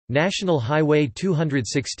National Highway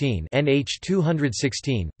 216 (NH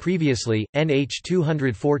 216), previously NH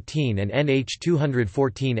 214 and NH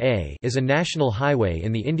 214A, is a national highway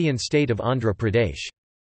in the Indian state of Andhra Pradesh.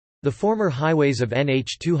 The former highways of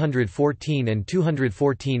NH 214 and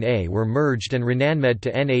 214A were merged and renammed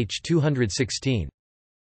to NH 216.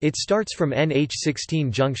 It starts from NH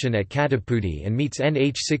 16 junction at Kattupudi and meets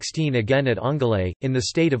NH 16 again at Ongole, in the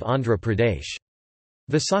state of Andhra Pradesh.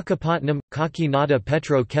 Visakhapatnam-Kakinada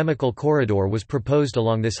Petro-Chemical Corridor was proposed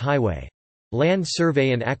along this highway. Land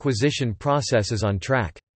survey and acquisition process is on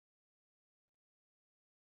track.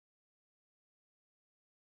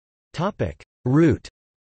 Route.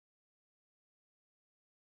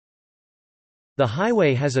 The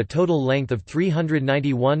highway has a total length of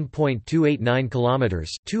 391.289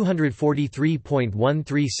 kilometers,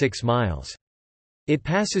 243.136 miles. It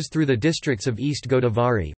passes through the districts of East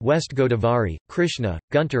Godavari, West Godavari, Krishna,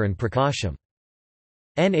 Guntur and Prakasham.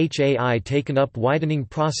 NHAI taken up widening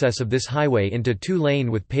process of this highway into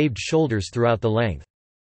two-lane with paved shoulders throughout the length.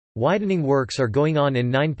 Widening works are going on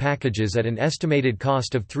in 9 packages at an estimated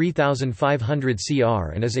cost of 3,500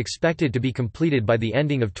 Cr and is expected to be completed by the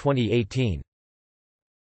ending of 2018.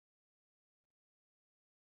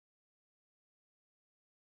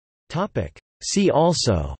 See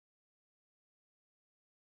also: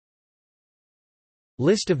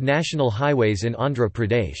 List of national highways in Andhra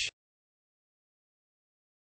Pradesh.